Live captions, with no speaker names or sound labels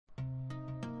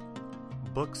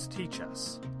Books teach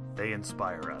us, they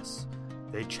inspire us,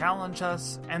 they challenge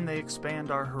us, and they expand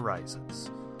our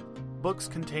horizons. Books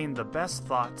contain the best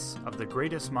thoughts of the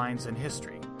greatest minds in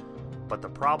history, but the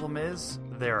problem is,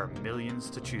 there are millions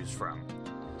to choose from.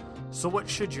 So what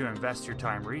should you invest your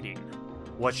time reading?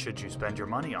 What should you spend your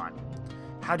money on?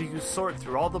 How do you sort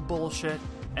through all the bullshit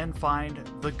and find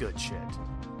the good shit?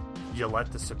 You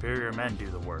let the superior men do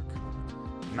the work.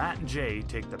 Matt and Jay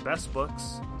take the best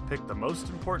books, pick the most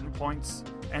important points,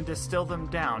 and distill them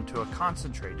down to a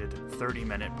concentrated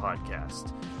 30-minute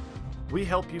podcast. We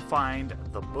help you find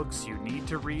the books you need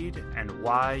to read and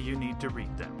why you need to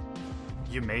read them.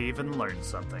 You may even learn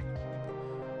something.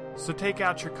 So take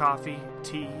out your coffee,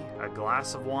 tea, a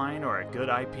glass of wine, or a good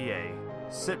IPA.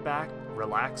 Sit back,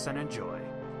 relax, and enjoy.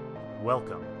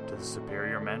 Welcome to the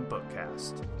Superior Men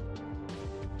Bookcast.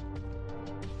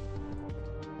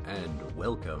 And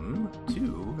welcome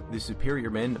to the Superior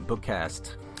Men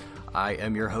Bookcast. I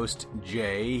am your host,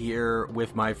 Jay, here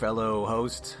with my fellow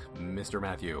host, Mr.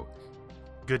 Matthew.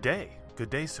 Good day. Good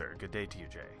day, sir. Good day to you,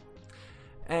 Jay.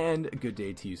 And good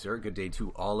day to you, sir. Good day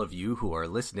to all of you who are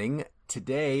listening.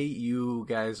 Today, you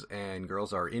guys and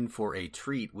girls are in for a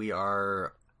treat. We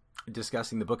are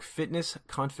discussing the book Fitness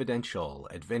Confidential,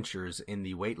 Adventures in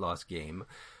the Weight Loss Game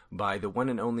by the one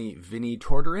and only Vinnie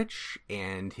Tortorich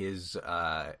and his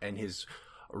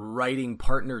writing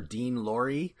partner, Dean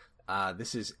Lorey.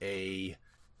 This is a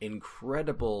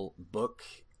incredible book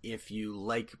if you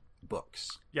like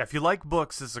books. Yeah, if you like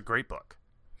books, this is a great book.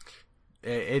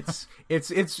 It's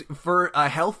for a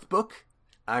health book.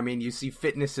 I mean, you see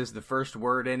fitness as the first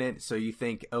word in it, so you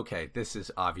think, okay, this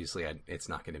is obviously, it's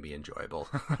not going to be enjoyable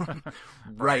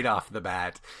right off the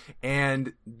bat.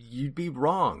 And you'd be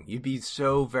wrong. You'd be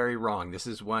so very wrong. This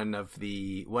is one of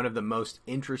the most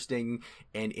interesting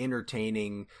and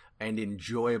entertaining and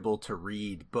enjoyable to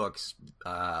read books,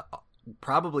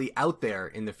 probably out there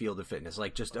in the field of fitness.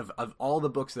 Like, just of all the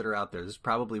books that are out there, this is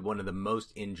probably one of the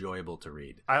most enjoyable to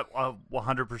read. I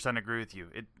 100% agree with you.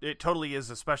 It totally is,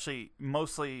 especially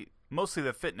mostly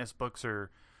the fitness books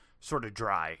are sort of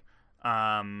dry.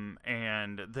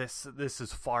 And this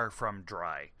is far from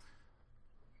dry.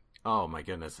 Oh my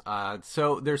goodness. I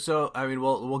mean,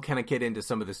 we'll kind of get into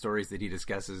some of the stories that he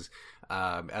discusses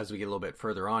as we get a little bit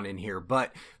further on in here.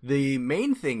 But the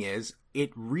main thing is,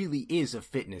 it really is a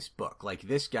fitness book. Like,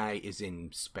 this guy is in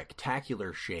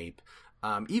spectacular shape.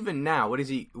 Even now, what is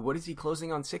he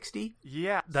closing on 60?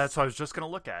 Yeah, that's what I was just going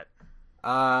to look at.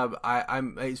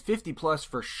 He's 50 plus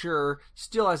for sure.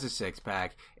 Still has a six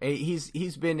pack.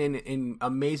 He's been in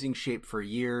amazing shape for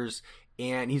years,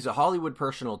 and he's a Hollywood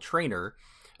personal trainer.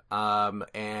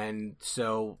 And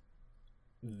so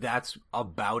that's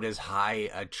about as high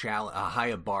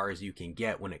a bar as you can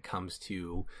get when it comes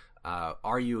to,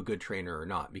 are you a good trainer or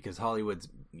not? Because Hollywood's,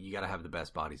 you gotta have the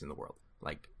best bodies in the world.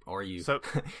 Like, or you, so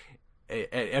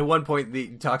at one point he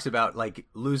talks about like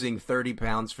losing 30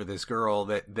 pounds for this girl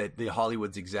that the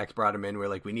Hollywood's execs brought him in. We're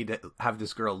like, we need to have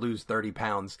this girl lose 30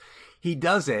 pounds. He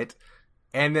does it.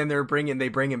 And then they bring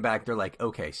him back. They're like,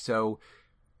 okay, so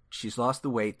she's lost the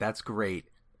weight. That's great.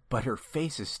 But her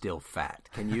face is still fat.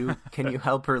 Can you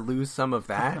help her lose some of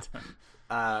that?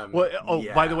 Yeah.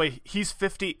 By the way, he's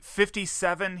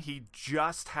 57. He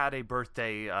just had a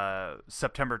birthday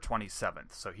September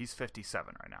 27th, so he's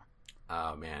 57 right now.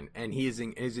 Oh man, and he is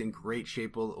in great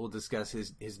shape. We'll discuss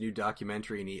his new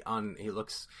documentary, and he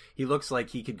looks like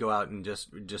he could go out and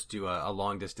just do a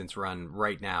long distance run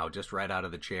right now, just right out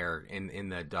of the chair in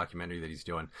the documentary that he's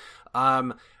doing.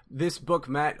 This book,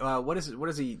 Matt, what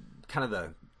is he kind of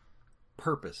the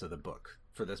purpose of the book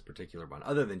for this particular one,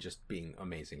 other than just being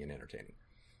amazing and entertaining?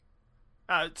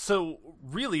 So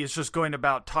really it's just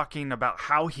talking about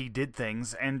how he did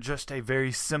things, and just a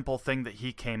very simple thing that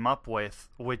he came up with,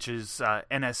 which is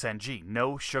NSNG,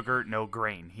 no sugar, no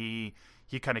grain. He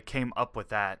kind of came up with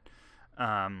that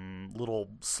little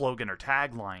slogan or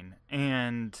tagline,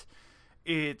 and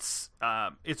it's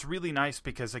really nice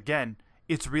because, again,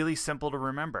 it's really simple to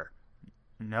remember.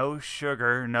 No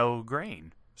sugar, no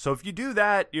grain. So if you do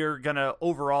that, you're gonna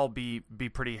overall be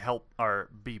pretty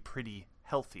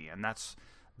healthy, and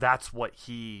that's what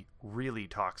he really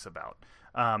talks about.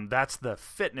 That's the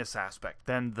fitness aspect.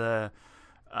 Then the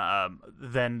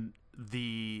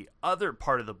other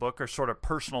part of the book are sort of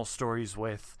personal stories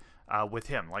with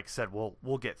him. Like I said,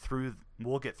 we'll get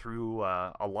through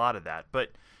a lot of that.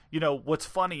 But what's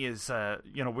funny is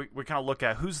we kind of look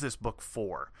at who's this book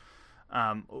for.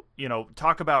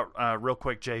 Talk about real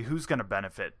quick, Jay, who's going to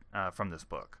benefit from this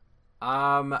book?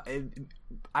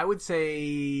 I would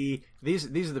say these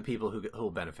are the people who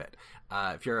will benefit.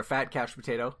 If you're a fat couch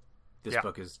potato, this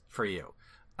book is for you.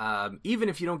 even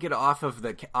if you don't get off of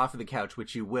the couch,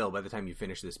 which you will by the time you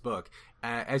finish this book,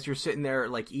 as you're sitting there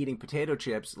like eating potato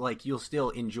chips, like you'll still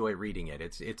enjoy reading it.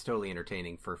 It's totally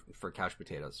entertaining for couch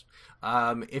potatoes.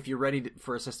 If you're ready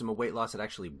for a system of weight loss that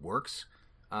actually works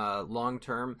long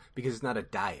term, because it's not a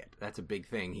diet. That's a big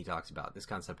thing he talks about, this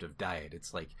concept of diet.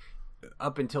 It's like,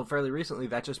 up until fairly recently,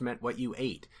 that just meant what you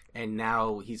ate. And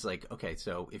now he's like, okay,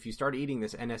 so if you start eating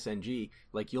this NSNG,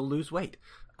 like, you'll lose weight.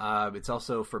 It's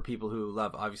also for people who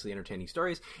love, obviously, entertaining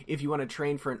stories. If you want to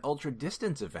train for an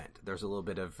ultra-distance event, there's a little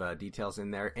bit of details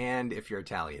in there. And if you're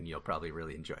Italian, you'll probably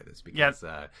really enjoy this. Because,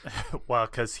 well,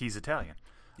 because he's Italian.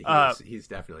 He's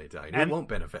definitely Italian. It won't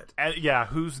benefit.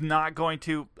 Who's not going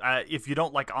to? If you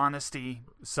don't like honesty,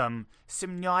 some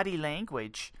naughty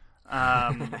language...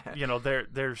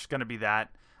 there's going to be that.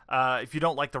 If you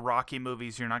don't like the Rocky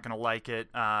movies, you're not going to like it.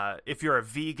 If you're a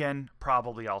vegan,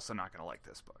 probably also not going to like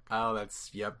this book. Oh, that's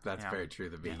very true.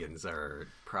 The vegans are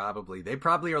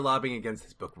probably are lobbying against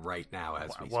this book right now as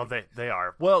we speak. Well, they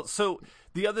are. Well, so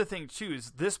the other thing too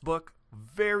is this book,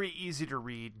 very easy to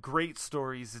read, great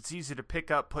stories. It's easy to pick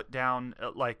up, put down.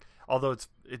 Although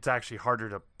it's actually harder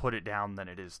to put it down than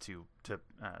it is to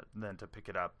pick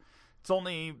it up. It's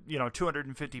only,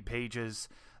 250 pages.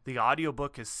 The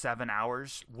audiobook is 7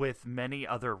 hours with many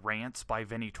other rants by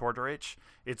Vinnie Tortorich.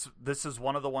 This is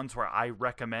one of the ones where I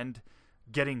recommend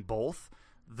getting both.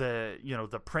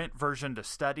 The print version to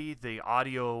study, the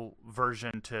audio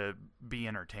version to be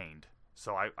entertained.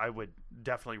 So I would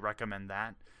definitely recommend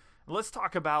that. Let's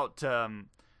talk about,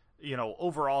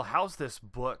 overall, how's this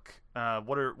book?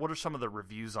 What are some of the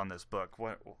reviews on this book?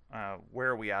 Where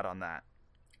are we at on that?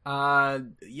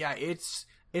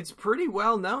 It's pretty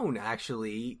well known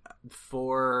actually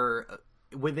for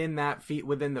within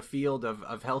the field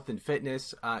of health and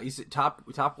fitness. He's at top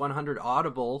 100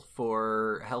 Audible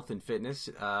for health and fitness.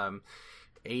 Number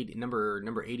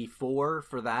 84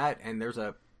 for that. And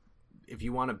if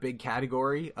you want a big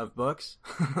category of books,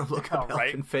 look up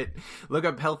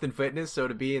health and fitness. So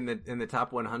to be in the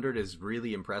top 100 is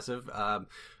really impressive.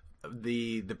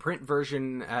 The print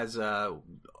version has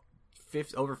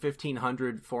over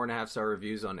 1,500 4.5-star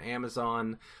reviews on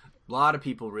Amazon. A lot of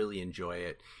people really enjoy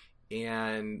it,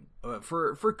 and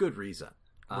for good reason.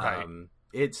 Right.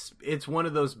 It's one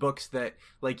of those books that,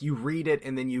 like, you read it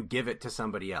and then you give it to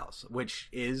somebody else, which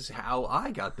is how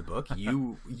I got the book.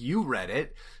 You read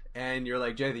it, and you're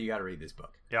like, Jay, you got to read this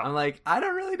book. Yeah. I'm like, I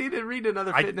don't really need to read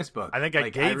another fitness book. I think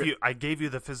I gave you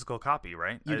the physical copy,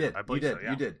 right? You did. I believe so, yeah.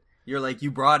 You did. You're like, you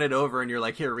brought it over and you're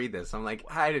like, here, read this. I'm like,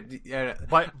 by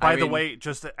the way,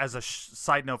 just as a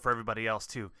side note for everybody else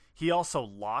too, he also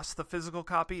lost the physical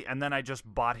copy, and then I just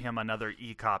bought him another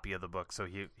e-copy of the book, so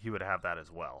he would have that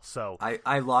as well. So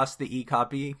I lost the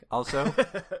e-copy also.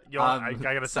 I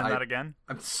gotta send that again.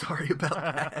 I'm sorry about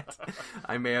that.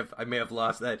 I may have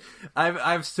lost that.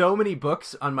 I have so many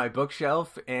books on my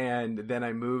bookshelf, and then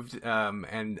I moved,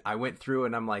 and I went through,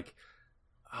 and I'm like,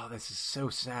 oh, this is so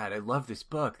sad. I love this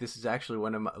book. This is actually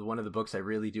one of the books I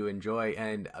really do enjoy.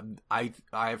 And I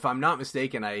if I'm not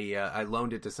mistaken, I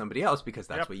loaned it to somebody else because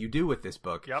that's what you do with this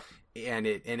book. Yep. And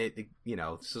it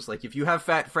it's just like, if you have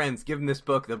fat friends, give them this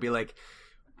book. They'll be like,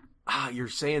 you're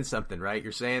saying something, right?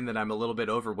 You're saying that I'm a little bit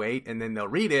overweight, and then they'll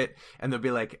read it and they'll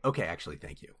be like, okay, actually,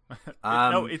 thank you.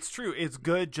 No, it's true. It's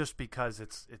good just because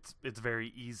it's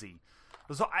very easy.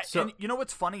 And you know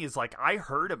what's funny is, like, I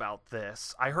heard about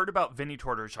this. I heard about Vinnie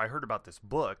Tortorich. I heard about this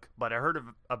book, but I heard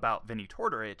about Vinnie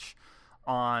Tortorich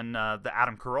on the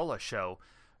Adam Carolla show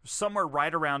somewhere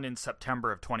right around in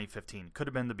September of 2015. Could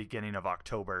have been the beginning of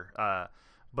October.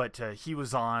 But he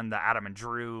was on the Adam and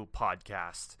Drew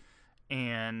podcast.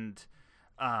 And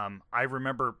I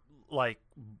remember, like,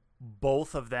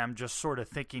 both of them just sort of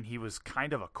thinking he was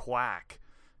kind of a quack.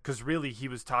 Because really, he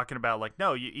was talking about, like,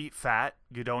 no, you eat fat,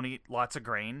 you don't eat lots of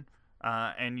grain,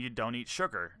 and you don't eat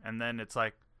sugar. And then it's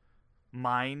like,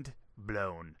 mind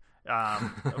blown.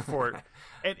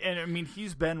 And I mean,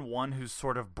 he's been one who's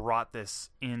sort of brought this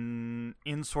in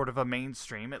sort of a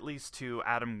mainstream, at least to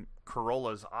Adam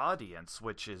Carolla's audience,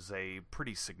 which is a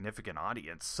pretty significant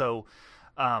audience. So,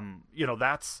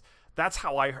 that's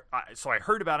how I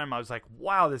heard about him. I was like,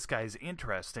 wow, this guy's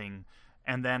interesting.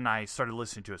 And then I started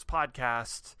listening to his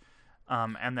podcast,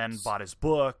 and then bought his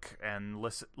book and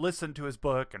listened to his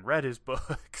book and read his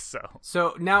book.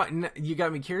 So now you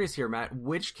got me curious here, Matt.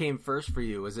 Which came first for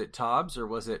you? Was it Tobbs or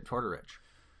was it Tortorich?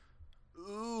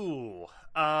 Ooh,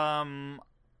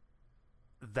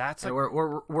 that's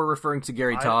we're referring to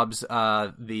Gary Tobbs,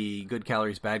 the Good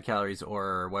Calories, Bad Calories,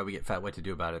 or Why We Get Fat, What to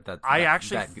Do About It.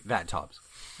 That Tobbs.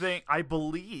 I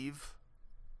believe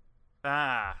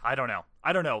I don't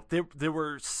know. There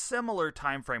were similar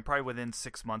time frame, probably within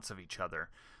 6 months of each other,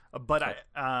 but Okay.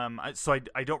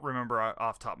 I don't remember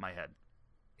off the top of my head.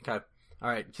 Okay. All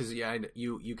right. Because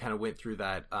you kind of went through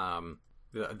that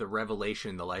the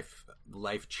revelation, the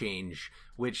life change.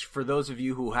 Which for those of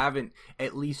you who haven't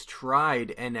at least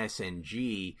tried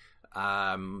NSNG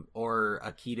or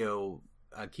a keto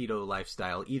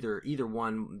lifestyle, either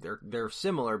one, they're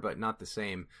similar but not the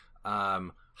same.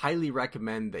 Highly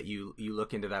recommend that you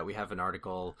look into that. We have an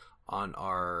article on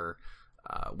our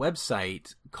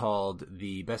website called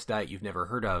 "The Best Diet You've Never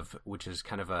Heard of," which is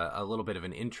kind of a little bit of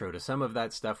an intro to some of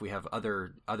that stuff. We have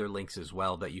other links as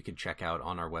well that you can check out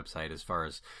on our website as far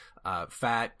as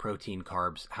fat, protein,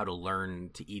 carbs, how to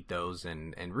learn to eat those,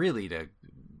 and really to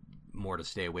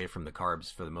stay away from the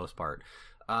carbs for the most part.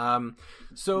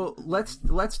 So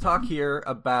let's talk here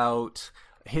about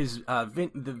his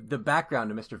the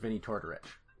background of Mr. Vinnie Tortorich.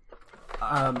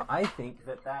 I think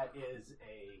that is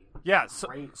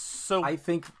So I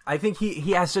think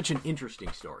he has such an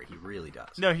interesting story. He really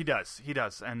does. No, he does,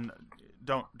 and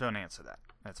don't answer that.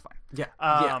 That's fine. Yeah.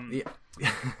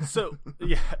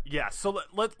 So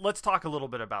let's talk a little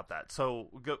bit about that. So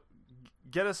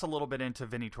get us a little bit into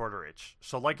Vinnie Tortorich.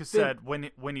 So like I said,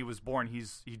 when he was born, he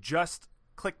just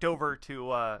clicked over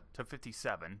to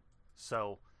 57.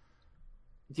 So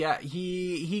yeah,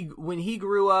 he when he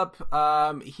grew up,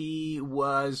 he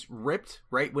was ripped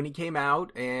right when he came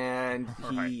out, and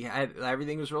he had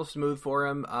everything was real smooth for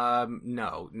him.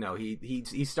 No,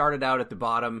 he started out at the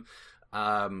bottom.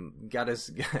 Got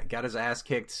his ass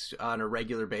kicked on a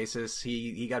regular basis.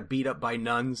 He got beat up by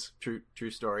nuns. True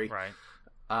story. Right.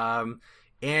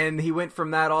 And he went from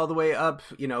that all the way up,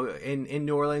 in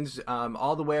New Orleans,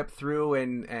 all the way up through,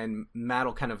 and Matt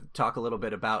will kind of talk a little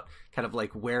bit about kind of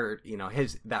like where,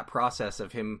 that process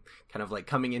of him kind of like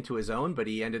coming into his own, but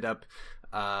he ended up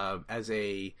as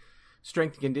a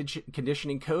strength and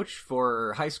conditioning coach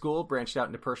for high school, branched out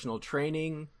into personal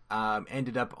training,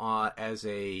 ended up as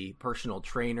a personal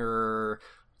trainer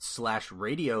 /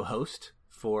 radio host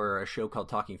for a show called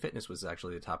Talking Fitness, was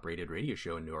actually the top rated radio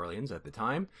show in New Orleans at the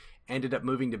time. Ended up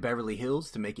moving to Beverly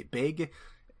Hills to make it big,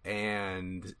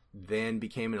 and then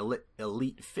became an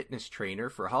elite fitness trainer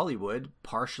for Hollywood,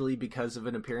 partially because of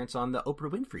an appearance on the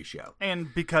Oprah Winfrey Show.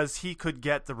 And because he could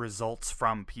get the results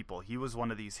from people. He was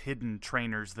one of these hidden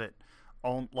trainers that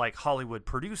like Hollywood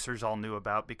producers all knew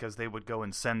about, because they would go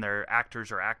and send their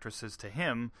actors or actresses to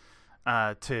him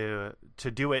to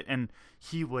do it, and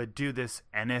he would do this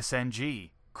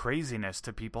NSNG craziness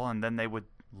to people, and then they would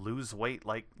lose weight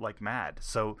like mad.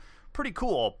 So pretty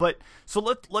cool. But so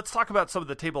let's talk about some of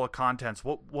the table of contents.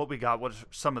 What we got? What are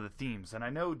some of the themes? And I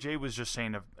know Jay was just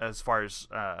saying as far as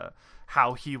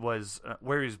how he was,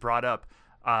 where he was brought up.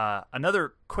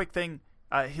 Another quick thing: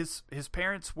 his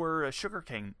parents were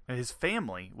sugarcane. His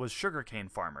family was sugarcane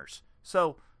farmers.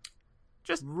 So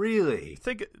just really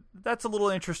think that's a little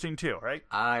interesting too, right?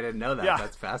 I didn't know that. Yeah.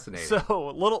 That's fascinating.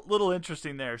 So little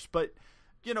interesting there, but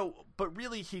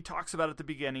really he talks about at the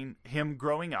beginning him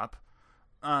growing up,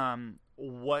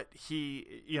 what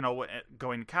he,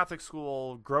 going to Catholic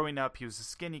school, growing up, he was a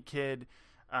skinny kid.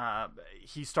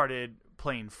 He started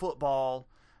playing football.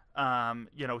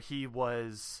 He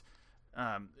was,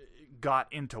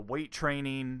 got into weight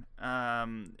training,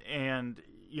 and,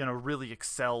 really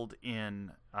excelled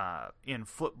in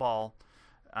football,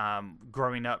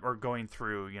 growing up or going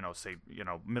through,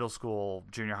 middle school,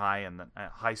 junior high, and then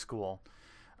high school.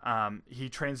 He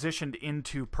transitioned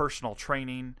into personal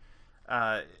training.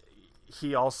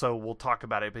 He also, we'll talk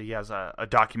about it, but he has a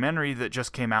documentary that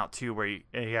just came out too, where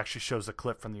he actually shows a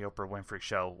clip from the Oprah Winfrey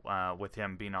Show with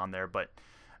him being on there. But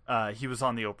he was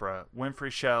on the Oprah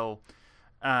Winfrey Show.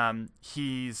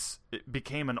 He's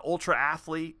became an ultra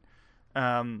athlete.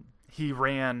 He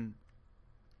ran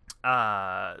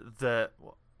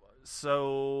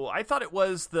so I thought it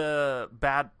was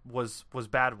was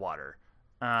Badwater.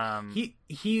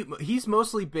 He's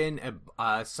mostly been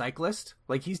a cyclist.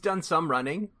 Like, he's done some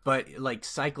running, but like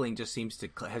cycling just seems to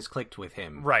has clicked with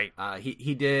him. Right.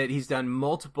 He's done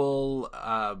multiple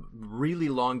really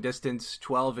long distance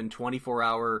 12 and 24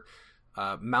 hour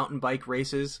mountain bike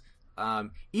races.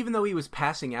 Even though he was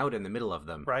passing out in the middle of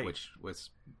them, right. Which was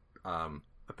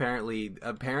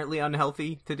apparently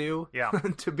unhealthy to do. Yeah.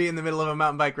 To be in the middle of a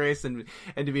mountain bike race and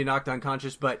to be knocked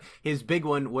unconscious. But his big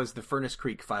one was the Furnace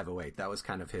Creek 508. That was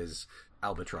kind of his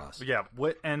albatross. Yeah.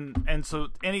 And so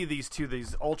any of these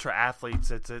ultra athletes,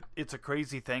 it's a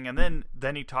crazy thing. And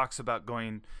then he talks about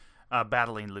going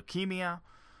battling leukemia,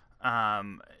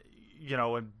 and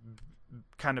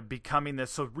kind of becoming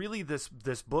this. So really this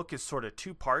book is sort of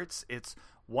two parts. It's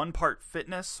one part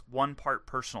fitness, one part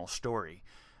personal story.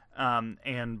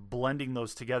 And blending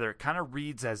those together, it kind of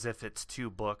reads as if it's two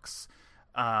books,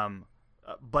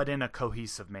 but in a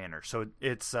cohesive manner. So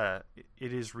it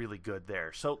is really good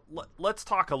there. So let's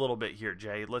talk a little bit here,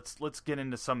 Jay. Let's get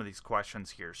into some of these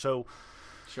questions here. So,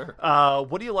 sure.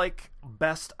 What do you like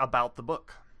best about the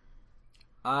book?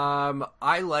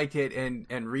 I liked it,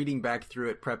 and reading back through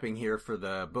it, prepping here for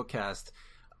the Bookcast,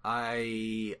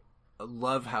 I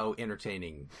love how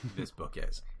entertaining this book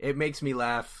is. It makes me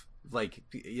laugh. Like,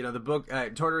 you know, the book,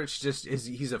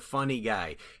 Tortorich he's a funny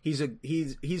guy. He's a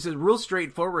real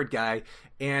straightforward guy.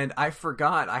 And I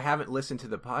haven't listened to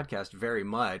the podcast very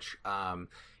much.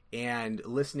 And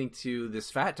listening to this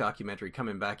Fat documentary,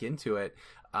 coming back into it,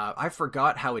 I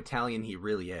forgot how Italian he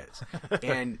really is.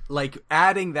 And like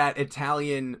adding that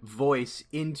Italian voice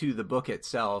into the book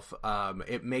itself,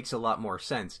 it makes a lot more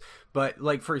sense. But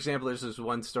like, for example, there's this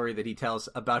one story that he tells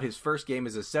about his first game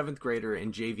as a 7th grader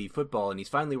in JV football. And he's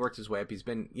finally worked his way up. He's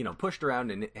been, you know, pushed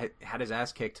around and had his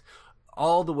ass kicked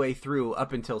all the way through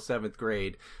up until 7th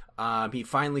grade. He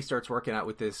finally starts working out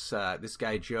with this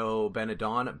guy, Joe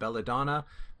Belladonna,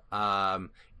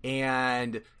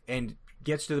 and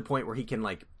gets to the point where he can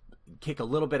like kick a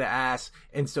little bit of ass,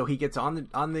 and so he gets on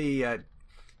the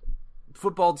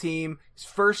football team. His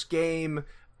first game,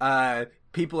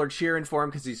 people are cheering for him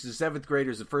because he's the 7th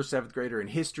grader, he's the first 7th grader in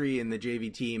history in the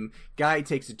JV team. Guy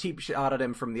takes a cheap shot at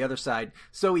him from the other side,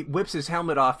 so he whips his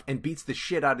helmet off and beats the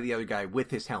shit out of the other guy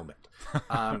with his helmet.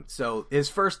 So his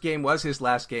first game was his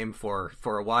last game for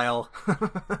a while.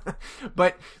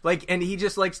 But like, and he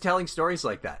just likes telling stories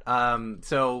like that.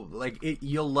 So like,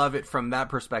 you'll love it from that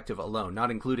perspective alone, not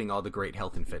including all the great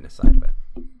health and fitness side of it.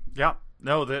 Yeah,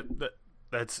 no,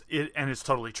 that's it, and it's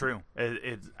totally true.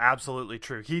 It's absolutely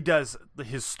true. He does.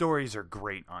 His stories are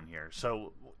great on here.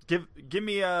 So give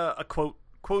me a quote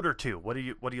or two. What do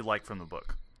you like from the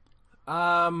book?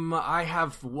 I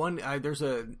have one. There's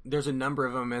a number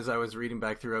of them as I was reading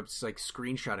back through. I was like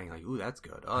screenshotting, like, ooh, that's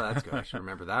good. Oh, that's good. I should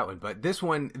remember that one. But this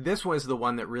was the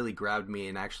one that really grabbed me,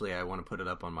 and actually, I want to put it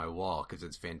up on my wall because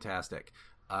it's fantastic.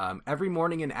 Every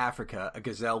morning in Africa, a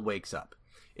gazelle wakes up.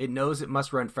 It knows it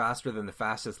must run faster than the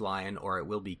fastest lion or it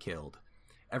will be killed.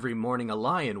 Every morning a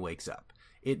lion wakes up.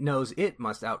 It knows it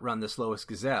must outrun the slowest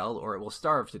gazelle or it will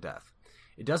starve to death.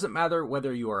 It doesn't matter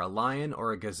whether you are a lion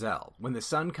or a gazelle. When the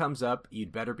sun comes up,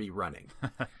 you'd better be running.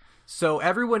 So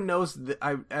everyone knows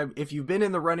that if you've been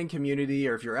in the running community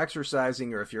or if you're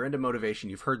exercising or if you're into motivation,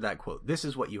 you've heard that quote. This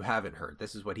is what you haven't heard.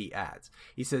 This is what he adds.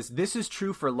 He says, this is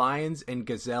true for lions and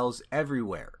gazelles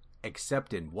everywhere,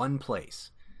 except in one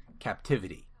place.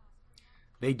 Captivity.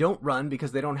 They don't run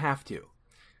because they don't have to.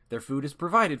 Their food is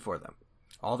provided for them.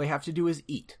 All they have to do is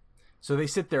eat. So they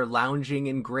sit there lounging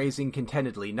and grazing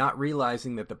contentedly, not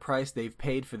realizing that the price they've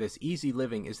paid for this easy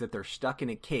living is that they're stuck in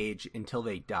a cage until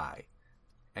they die.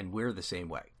 And we're the same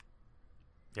way.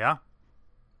 Yeah.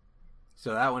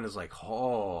 So that one is like,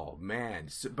 oh, man.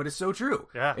 But it's so true.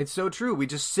 Yeah. It's so true. We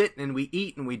just sit and we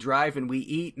eat and we drive and we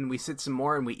eat and we sit some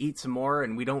more and we eat some more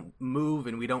and we don't move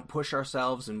and we don't push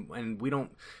ourselves and we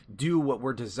don't do what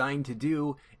we're designed to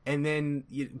do. And then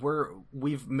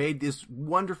we've made this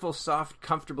wonderful, soft,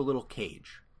 comfortable little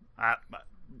cage.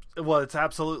 Well, it's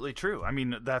absolutely true. I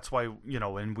mean, that's why,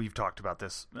 and we've talked about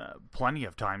this plenty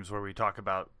of times where we talk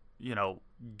about,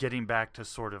 getting back to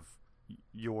sort of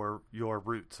your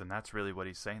roots, and that's really what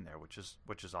he's saying there, which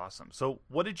is awesome. So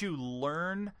what did you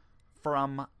learn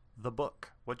from the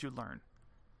book? What'd you learn?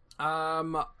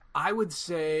 I would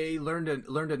say learned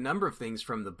a number of things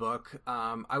from the book.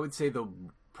 I would say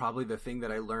probably the thing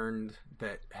that I learned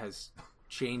that has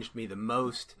changed me the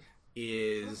most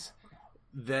is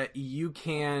that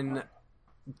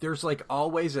there's like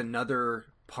always another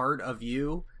part of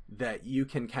you that you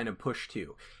can kind of push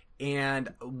to.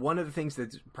 And one of the things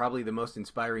that's probably the most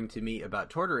inspiring to me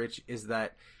about Tortorich is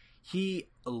that he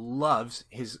loves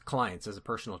his clients as a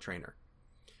personal trainer.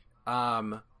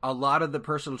 A lot of the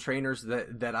personal trainers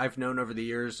that I've known over the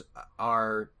years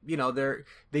are,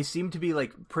 they seem to be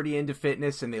like pretty into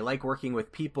fitness and they like working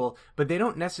with people, but they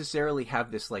don't necessarily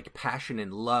have this like passion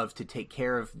and love to take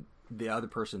care of the other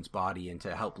person's body and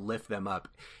to help lift them up.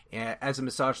 As a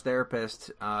massage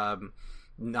therapist,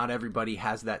 not everybody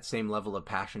has that same level of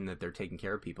passion that they're taking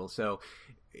care of people. So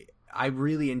I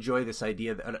really enjoy this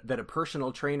idea that a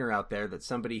personal trainer out there, that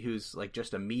somebody who's like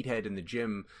just a meathead in the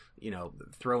gym,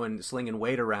 slinging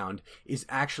weight around, is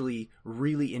actually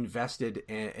really invested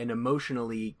and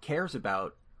emotionally cares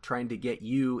about trying to get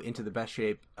you into the best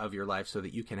shape of your life so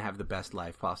that you can have the best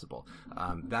life possible.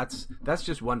 That's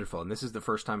just wonderful. And this is the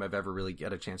first time I've ever really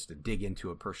got a chance to dig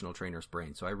into a personal trainer's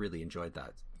brain. So I really enjoyed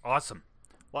that. Awesome.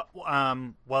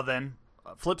 Well then,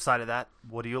 flip side of that,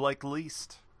 what do you like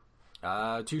least?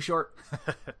 Too short.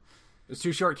 It's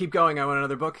too short. Keep going. I want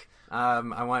another book.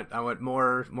 I want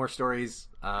more stories.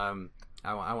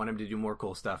 I want him to do more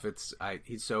cool stuff.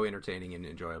 He's so entertaining and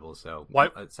enjoyable. So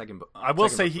second book. I will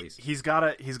say he's got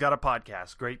a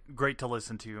podcast. Great to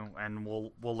listen to, and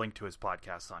we'll link to his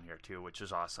podcast on here too, which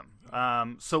is awesome.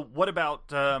 So what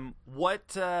about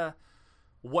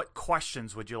what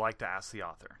questions would you like to ask the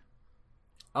author?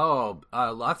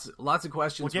 Lots of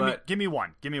questions. Well, give me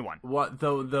one. What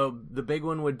the big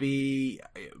one would be,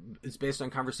 it's based on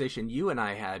conversation you and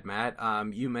I had, Matt.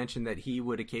 You mentioned that he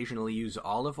would occasionally use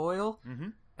olive oil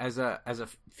as a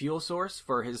fuel source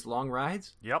for his long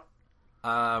rides. Yep.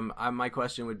 My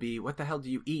question would be, what the hell do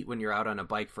you eat when you're out on a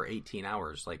bike for 18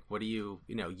 hours? Like, what do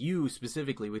you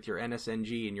specifically with your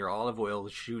NSNG and your olive oil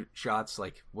shots,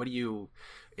 like, what do you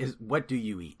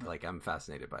eat? Like, I'm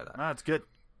fascinated by that. That's good.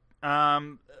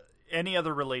 Any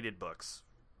other related books?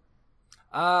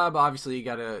 Obviously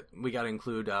we gotta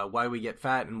include Why We Get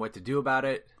Fat and What to Do About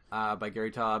It by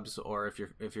Gary Taubes, or if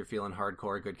you're feeling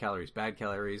hardcore, Good Calories, Bad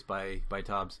Calories by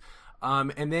Taubes.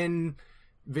 And then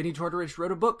Vinnie Tortorich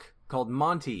wrote a book called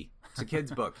Monty. It's a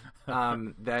kid's book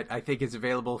that I think is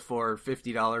available for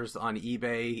 $50 on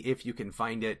eBay if you can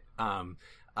find it.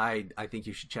 I think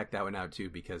you should check that one out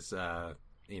too, because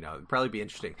it'd probably be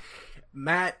interesting.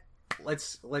 Matt,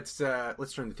 let's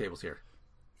turn the tables here.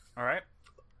 All right.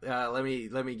 Let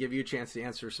me give you a chance to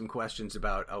answer some questions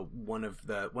about one of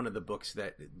the books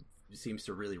that seems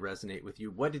to really resonate with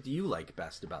you. What did you like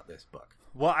best about this book?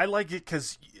 Well, I like it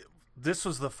because this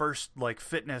was the first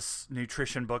fitness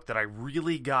nutrition book that I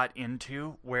really got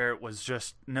into, where it was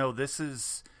just, no, this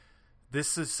is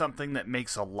something that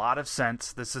makes a lot of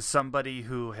sense. This is somebody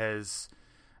who has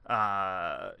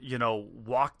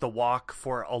walked the walk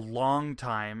for a long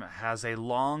time, has a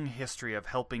long history of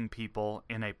helping people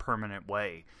in a permanent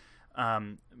way.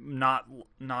 Not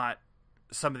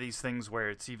some of these things where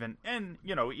it's even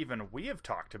we have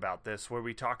talked about this, where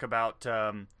we talk about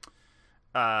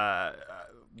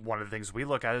one of the things we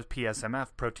look at is PSMF,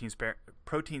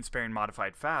 protein sparing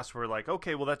modified fast. We're like,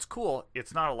 okay, well, that's cool.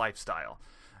 It's not a lifestyle.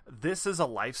 This is a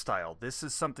lifestyle. This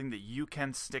is something that you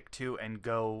can stick to and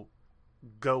go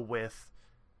with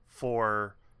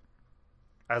for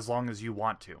as long as you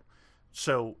want to.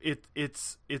 So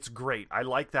it's great. I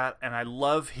like that, and I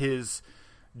love his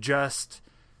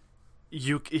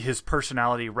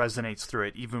personality resonates through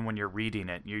it. Even when you're reading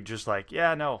it, you're just like,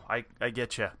 yeah, no, I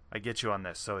get you on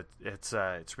this. So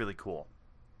it's really cool.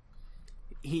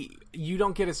 You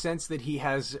don't get a sense that he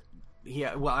has.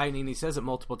 He says it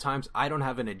multiple times. I don't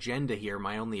have an agenda here.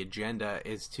 My only agenda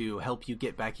is to help you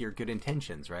get back your good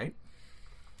intentions, right?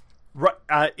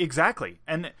 Right, exactly.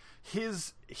 And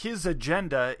his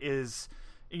agenda is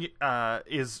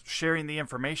sharing the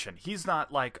information. He's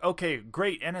not like, okay,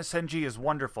 great, NSNG is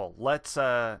wonderful. Let's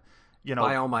buy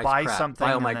something,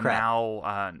 buy all my and then crap.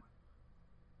 Now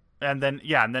and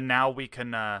then now we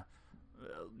can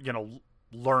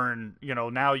learn.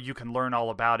 Now you can learn all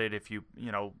about it if you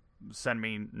send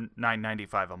me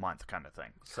 $9.95 a month, kind of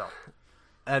thing. So.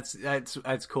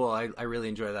 That's cool. I really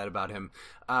enjoy that about him.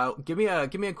 Give me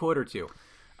a quote or two.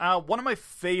 One of my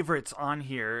favorites on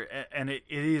here, and it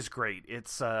is great.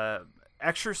 It's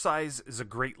exercise is a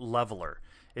great leveler.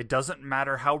 It doesn't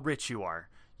matter how rich you are.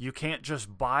 You can't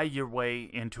just buy your way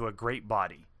into a great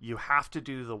body. You have to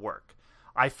do the work.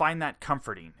 I find that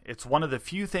comforting. It's one of the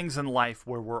few things in life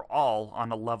where we're all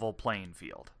on a level playing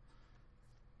field.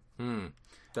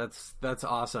 That's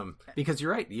awesome, because you're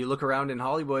right. You look around in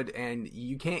Hollywood and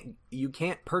you can't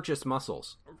purchase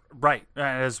muscles, right?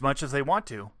 As much as they want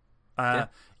to. Yeah.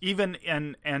 Even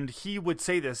and he would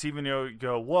say this, even though you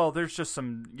go, well, there's just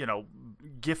some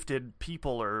gifted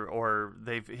people or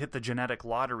they've hit the genetic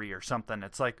lottery or something.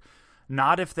 It's like,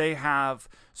 not if they have.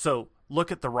 So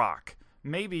look at The Rock.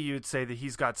 Maybe you'd say that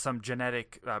he's got some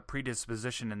genetic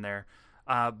predisposition in there,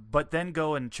 but then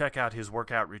go and check out his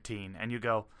workout routine, and you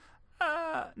go,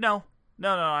 no.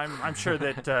 I'm sure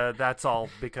that that's all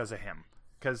because of him.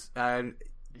 Because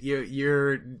he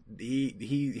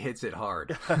hits it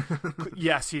hard.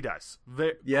 Yes, he does.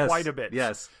 Yes, quite a bit.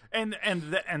 Yes, and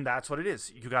that's what it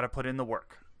is. You got to put in the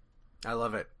work. I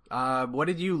love it. What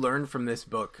did you learn from this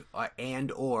book,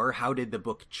 or how did the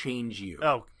book change you?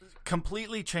 Oh,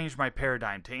 completely changed my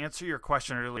paradigm. To answer your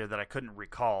question earlier that I couldn't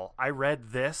recall, I read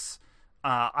this.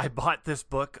 I bought this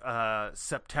book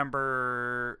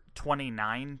September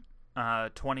 29,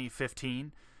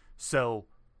 2015. So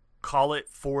call it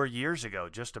 4 years ago,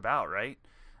 just about, right?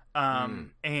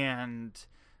 And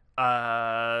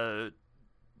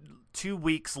 3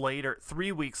 weeks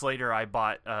later, I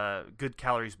bought Good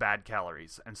Calories, Bad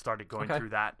Calories and started going through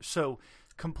that. So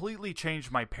completely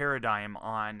changed my paradigm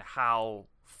on how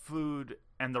food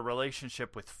and the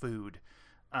relationship with food,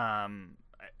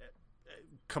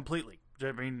 completely.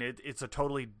 I mean, it's a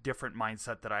totally different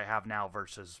mindset that I have now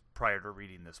versus prior to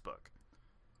reading this book.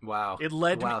 Wow. It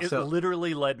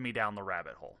literally led me down the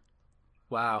rabbit hole.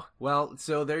 Wow. Well,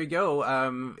 so there you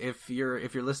go. If you're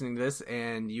listening to this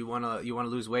and you wanna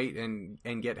lose weight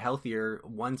and get healthier,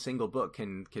 one single book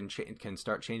can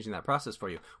start changing that process for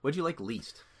you. What'd you like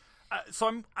least?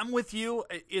 So I'm with you.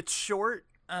 It's short,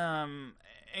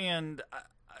 and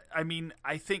I mean,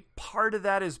 I think part of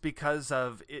that is because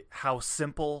of how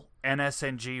simple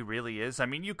NSNG really is. I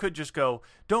mean, you could just go,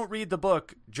 don't read the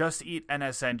book, just eat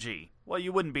NSNG. Well,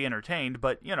 you wouldn't be entertained,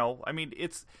 but I mean,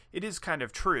 it is kind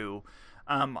of true.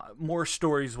 More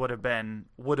stories would have been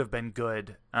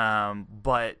good,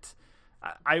 but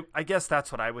I guess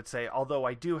that's what I would say. Although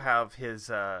I do have his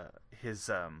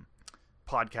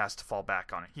podcast to fall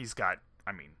back on.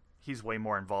 He's way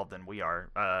more involved than we are.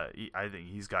 I think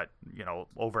he's got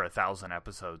over 1,000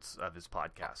 episodes of his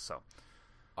podcast. So,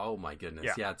 oh my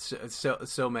goodness, yeah,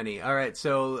 so many. All right,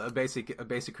 so a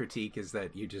basic critique is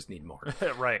that you just need more,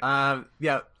 right?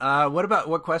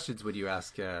 What questions would you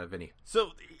ask Vinny?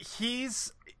 So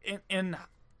he's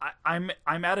I'm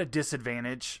at a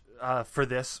disadvantage for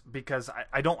this because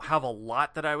I don't have a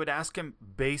lot that I would ask him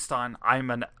based on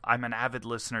I'm an avid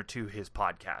listener to his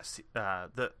podcast.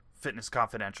 The Fitness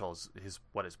Confidential is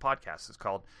what his podcast is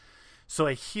called. So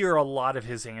I hear a lot of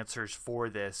his answers for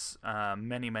this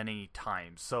many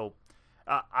times. So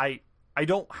I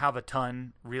don't have a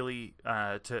ton really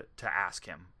to ask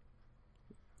him.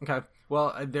 Okay.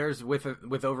 Well, there's with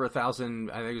over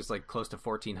 1,000, I think it was like close to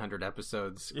 1,400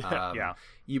 episodes. Yeah.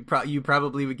 You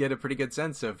probably would get a pretty good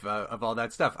sense of all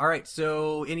that stuff. All right.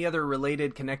 So, any other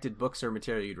related, connected books or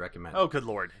material you'd recommend? Oh, good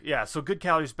Lord. Yeah. So, Good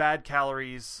Calories, Bad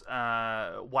Calories.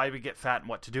 Why We Get Fat and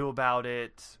What to Do About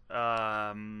It.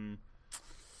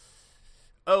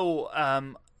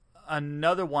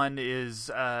 Another one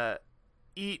is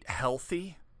Eat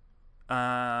Healthy,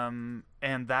 and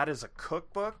that is a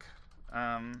cookbook.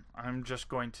 I'm just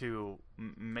going to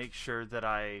make sure that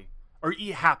or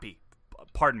Eat Happy.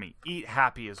 Pardon me. Eat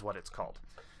Happy is what it's called.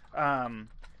 And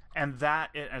that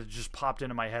it just popped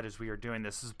into my head as we were doing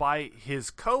this is by his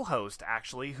co-host,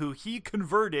 actually, who he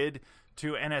converted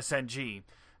to NSNG.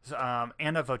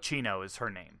 Anna Vocino is her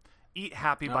name. Eat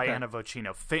Happy by Anna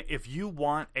Vocino. If you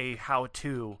want a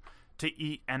how-to to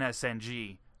eat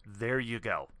NSNG, there you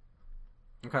go.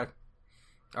 Okay.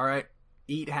 All right.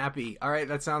 Eat Happy. All right,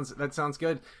 that sounds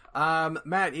good.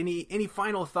 Matt, any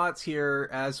final thoughts here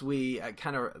as we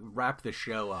kind of wrap the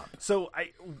show up? So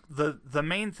the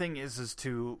main thing is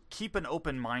to keep an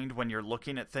open mind when you're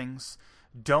looking at things.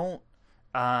 Don't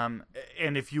and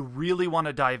if you really want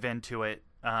to dive into it,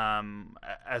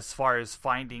 as far as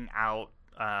finding out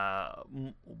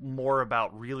more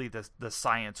about really the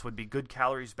science would be Good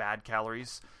Calories, Bad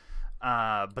Calories.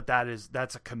 But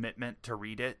that's a commitment to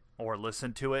read it or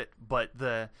listen to it. But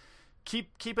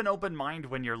keep an open mind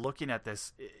when you're looking at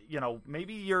this.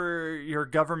 Maybe your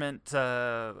government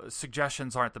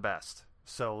suggestions aren't the best.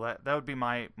 So that would be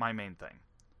my main thing.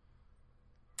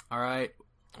 All right.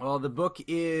 Well, the book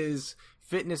is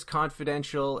Fitness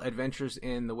Confidential: Adventures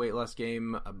in the Weight Loss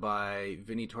Game by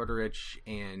Vinnie Tortorich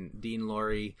and Dean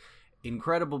Lorey.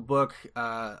 Incredible book,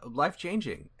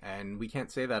 life-changing, and we can't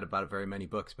say that about very many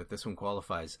books, but this one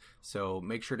qualifies. So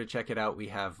make sure to check it out. We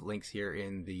have links here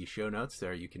in the show notes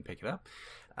there. You can pick it up.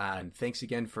 And thanks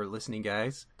again for listening,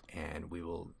 guys, and we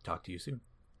will talk to you soon.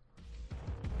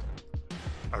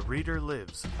 A reader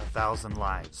lives 1,000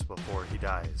 lives before he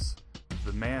dies.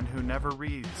 The man who never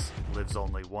reads lives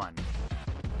only one.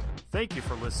 Thank you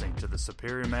for listening to the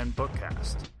Superior Men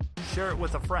Bookcast. Share it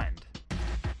with a friend.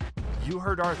 You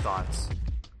heard our thoughts.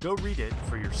 Go read it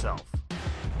for yourself.